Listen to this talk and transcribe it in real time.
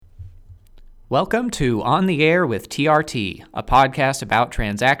Welcome to On the Air with TRT, a podcast about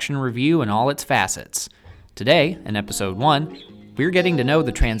transaction review in all its facets. Today, in episode 1, we're getting to know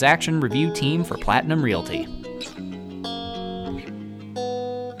the transaction review team for Platinum Realty.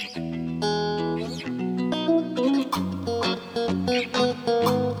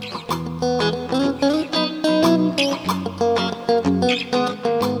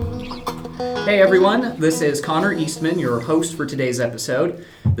 Hey everyone, this is Connor Eastman, your host for today's episode.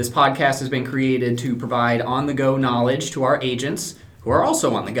 This podcast has been created to provide on-the-go knowledge to our agents who are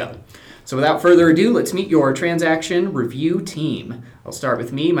also on the go. So without further ado, let's meet your transaction review team. I'll start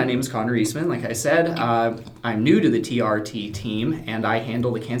with me. My name is Connor Eastman. Like I said, I'm new to the TRT team, and I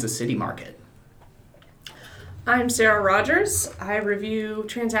handle the Kansas City market. I'm Sarah Rogers. I review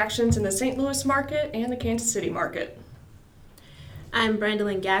transactions in the St. Louis market and the Kansas City market. I'm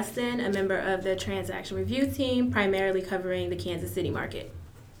Brandolyn Gaston, a member of the transaction review team, primarily covering the Kansas City market.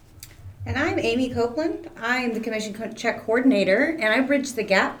 And I'm Amy Copeland. I am the commission check coordinator, and I bridge the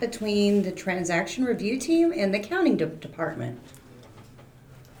gap between the transaction review team and the accounting department.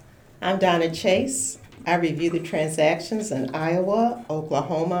 I'm Donna Chase. I review the transactions in Iowa,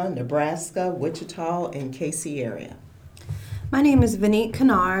 Oklahoma, Nebraska, Wichita, and KC area. My name is Vineet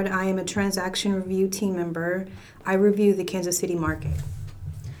Kennard. I am a transaction review team member. I review the Kansas City market.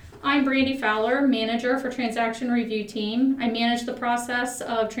 I'm Brandy Fowler, manager for transaction review team. I manage the process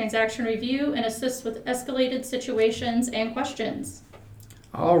of transaction review and assist with escalated situations and questions.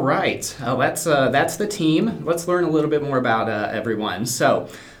 All right, that's the team. Let's learn a little bit more about everyone. So,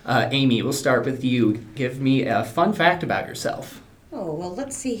 Amy, we'll start with you. Give me a fun fact about yourself. Oh, well,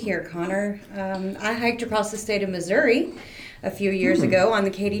 let's see here, Connor. I hiked across the state of Missouri a few years ago on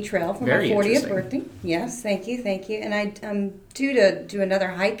the Katy Trail for my 40th birthday. Yes, thank you. And I'm due to do another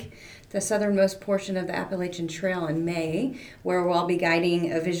hike, the southernmost portion of the Appalachian Trail in May, where I'll be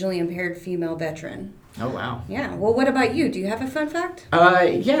guiding a visually impaired female veteran. Oh, wow. Yeah. Well, what about you? Do you have a fun fact?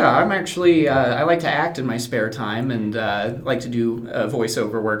 Yeah, I'm actually, I like to act in my spare time and like to do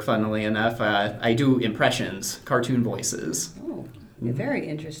voiceover work, funnily enough. I do impressions, cartoon voices. Oh, very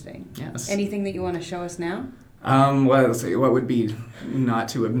interesting. Yes. Anything that you want to show us now? Well, let's see, what would be not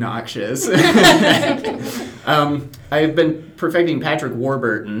too obnoxious? I've been perfecting Patrick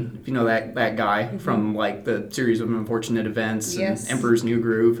Warburton, if you know that guy from like the series of unfortunate events Yes. and Emperor's New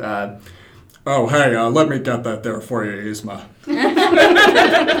Groove. Let me get that there for you, Yzma.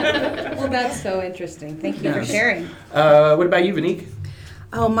 Well, that's so interesting. Thank you for sharing. What about you, Vanique?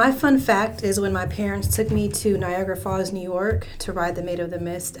 Oh, my fun fact is when my parents took me to Niagara Falls, New York to ride the Maid of the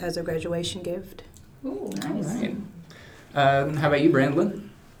Mist as a graduation gift. Ooh, nice. All right. How about you, Brandlin?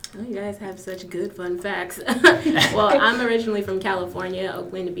 Oh, you guys have such good fun facts. Well, I'm originally from California,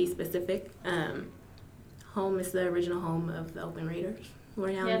 Oakland to be specific. Home is the original home of the Oakland Raiders.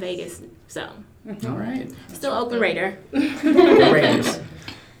 We're now in Vegas, so. All right. Still Oakland Raider. Raiders.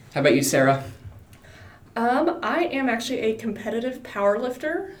 How about you, Sarah? I am actually a competitive power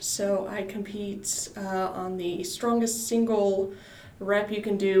lifter, so I compete on the strongest single rep you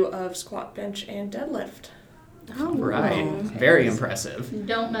can do of squat, bench, and deadlift. All right. Very impressive.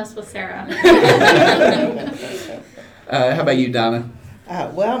 Don't mess with Sarah. How about you, Donna?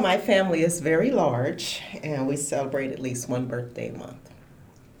 Well, my family is very large, and we celebrate at least one birthday a month.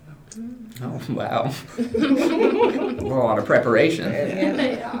 Oh, wow. A lot of preparation.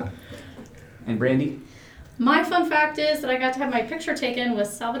 Yeah. And Brandy? My fun fact is that I got to have my picture taken with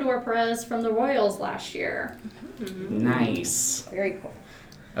Salvador Perez from the Royals last year. Nice. Very cool.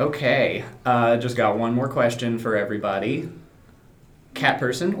 Okay, just got one more question for everybody. Cat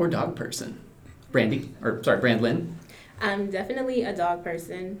person or dog person? Brandlin. I'm definitely a dog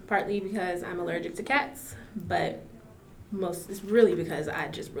person, partly because I'm allergic to cats, but it's really because I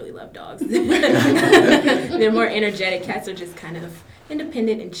just really love dogs. They're more energetic. Cats are just kind of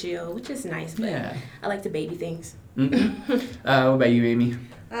independent and chill, which is nice, but Yeah. I like to baby things. Mm-hmm. What about you, Amy?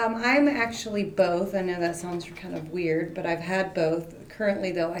 I'm actually both. I know that sounds kind of weird, but I've had both.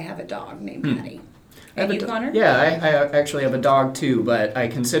 Currently, though, I have a dog named Patty. And you, Connor? Yeah, I actually have a dog too, but I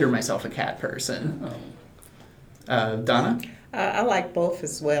consider myself a cat person. Donna? I like both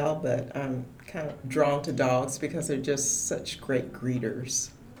as well, but I'm kind of drawn to dogs because they're just such great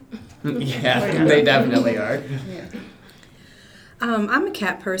greeters. Yeah, they definitely are. Yeah. I'm a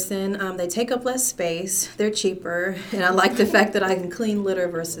cat person. They take up less space. They're cheaper, and I like the fact that I can clean litter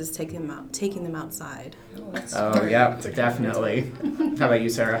versus taking them outside. Oh, yeah, definitely. How about you,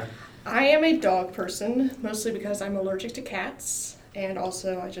 Sarah? I am a dog person, mostly because I'm allergic to cats, and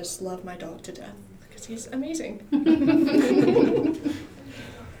also I just love my dog to death because he's amazing.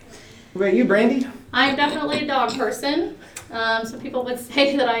 What about you, Brandy? I'm definitely a dog person. Some people would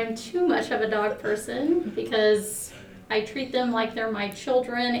say that I'm too much of a dog person because I treat them like they're my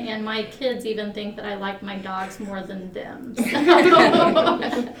children, and my kids even think that I like my dogs more than them.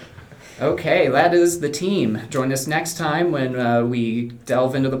 Okay, that is the team. Join us next time when we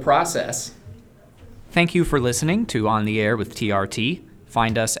delve into the process. Thank you for listening to On the Air with TRT.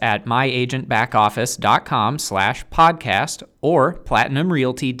 Find us at myagentbackoffice.com/podcast or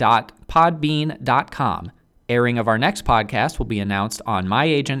platinumrealty.podbean.com. Airing of our next podcast will be announced on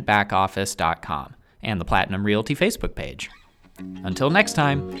myagentbackoffice.com and the Platinum Realty Facebook page. Until next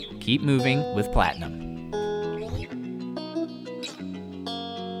time, keep moving with Platinum.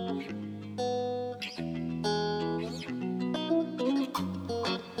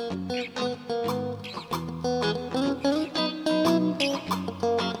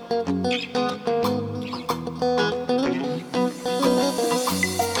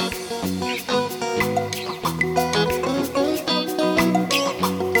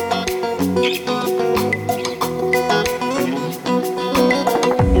 Thank you.